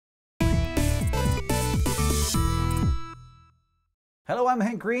Hello, I'm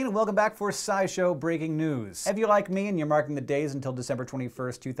Hank Green, and welcome back for SciShow Breaking News. If you're like me and you're marking the days until December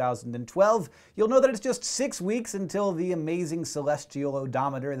 21st, 2012, you'll know that it's just 6 weeks until the amazing celestial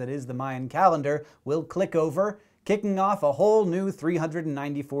odometer that is the Mayan calendar will click over, kicking off a whole new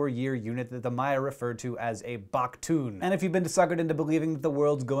 394-year unit that the Maya referred to as a Baktun. And if you've been suckered into believing that the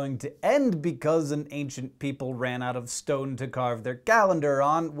world's going to end because an ancient people ran out of stone to carve their calendar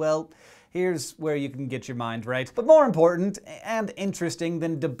on, well, here's where you can get your mind right. But more important and interesting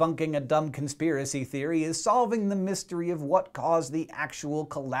than debunking a dumb conspiracy theory is solving the mystery of what caused the actual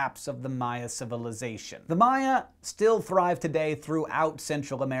collapse of the Maya civilization. The Maya still thrive today throughout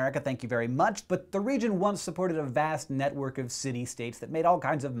Central America, thank you very much, but the region once supported a vast network of city-states that made all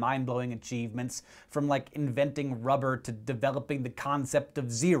kinds of mind-blowing achievements, from like inventing rubber to developing the concept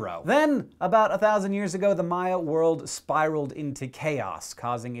of zero. Then, about 1,000 years ago, the Maya world spiraled into chaos,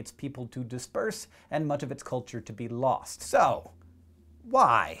 causing its people to disperse and much of its culture to be lost. So,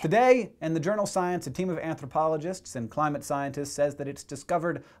 why? Today, in the journal Science, a team of anthropologists and climate scientists says that it's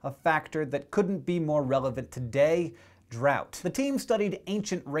discovered a factor that couldn't be more relevant today: drought. The team studied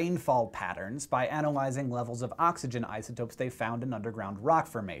ancient rainfall patterns by analyzing levels of oxygen isotopes they found in underground rock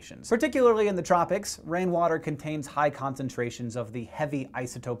formations. Particularly in the tropics, rainwater contains high concentrations of the heavy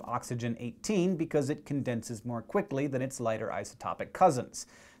isotope oxygen-18 because it condenses more quickly than its lighter isotopic cousins.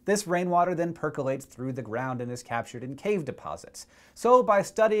 This rainwater then percolates through the ground and is captured in cave deposits. So, by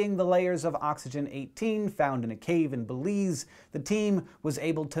studying the layers of oxygen-18 found in a cave in Belize, the team was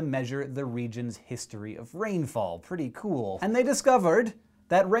able to measure the region's history of rainfall. Pretty cool. And they discovered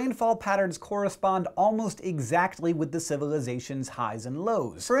that rainfall patterns correspond almost exactly with the civilization's highs and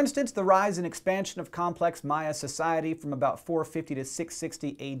lows. For instance, the rise and expansion of complex Maya society from about 450 to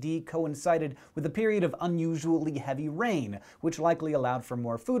 660 AD coincided with a period of unusually heavy rain, which likely allowed for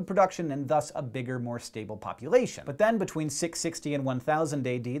more food production and thus a bigger, more stable population. But then, between 660 and 1000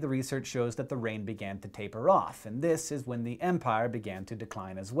 AD, the research shows that the rain began to taper off, and this is when the empire began to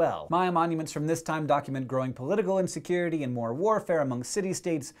decline as well. Maya monuments from this time document growing political insecurity and more warfare among cities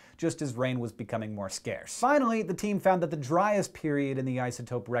just as rain was becoming more scarce. Finally, the team found that the driest period in the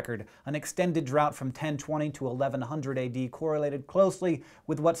isotope record, an extended drought from 1020 to 1100 AD, correlated closely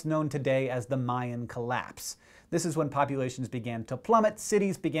with what's known today as the Mayan Collapse. This is when populations began to plummet,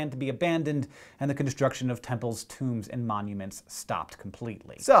 cities began to be abandoned, and the construction of temples, tombs, and monuments stopped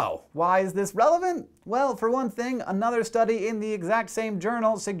completely. So, why is this relevant? Well, for one thing, another study in the exact same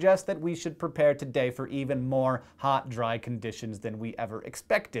journal suggests that we should prepare today for even more hot, dry conditions than we ever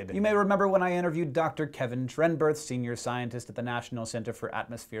expected. You may remember when I interviewed Dr. Kevin Trenberth, senior scientist at the National Center for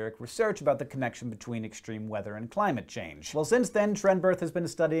Atmospheric Research, about the connection between extreme weather and climate change. Well, since then, Trenberth has been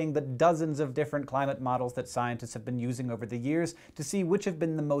studying the dozens of different climate models that scientists have been using over the years to see which have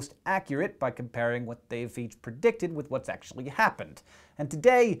been the most accurate by comparing what they've each predicted with what's actually happened. And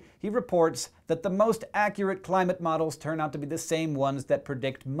today, he reports that the most accurate climate models turn out to be the same ones that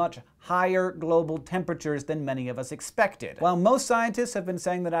predict much higher global temperatures than many of us expected. While most scientists have been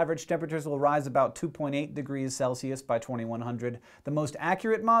saying that average temperatures will rise about 2.8 degrees Celsius by 2100, the most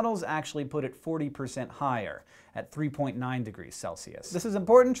accurate models actually put it 40% higher, at 3.9 degrees Celsius. This is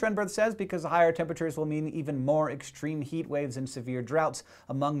important, Trenberth says, because higher temperatures will mean even more extreme heat waves and severe droughts,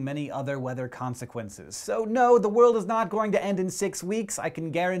 among many other weather consequences. So no, the world is not going to end in 6 weeks, I can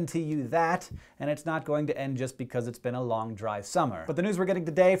guarantee you that, and it's not going to end just because it's been a long, dry summer. But the news we're getting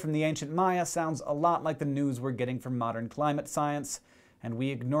today from the ancient Maya sounds a lot like the news we're getting from modern climate science, and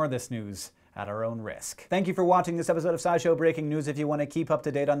we ignore this news at our own risk. Thank you for watching this episode of SciShow Breaking News. If you want to keep up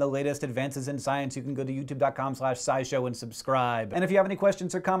to date on the latest advances in science, you can go to youtube.com/SciShow and subscribe. And if you have any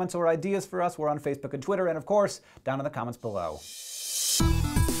questions or comments or ideas for us, we're on Facebook and Twitter, and of course, down in the comments below.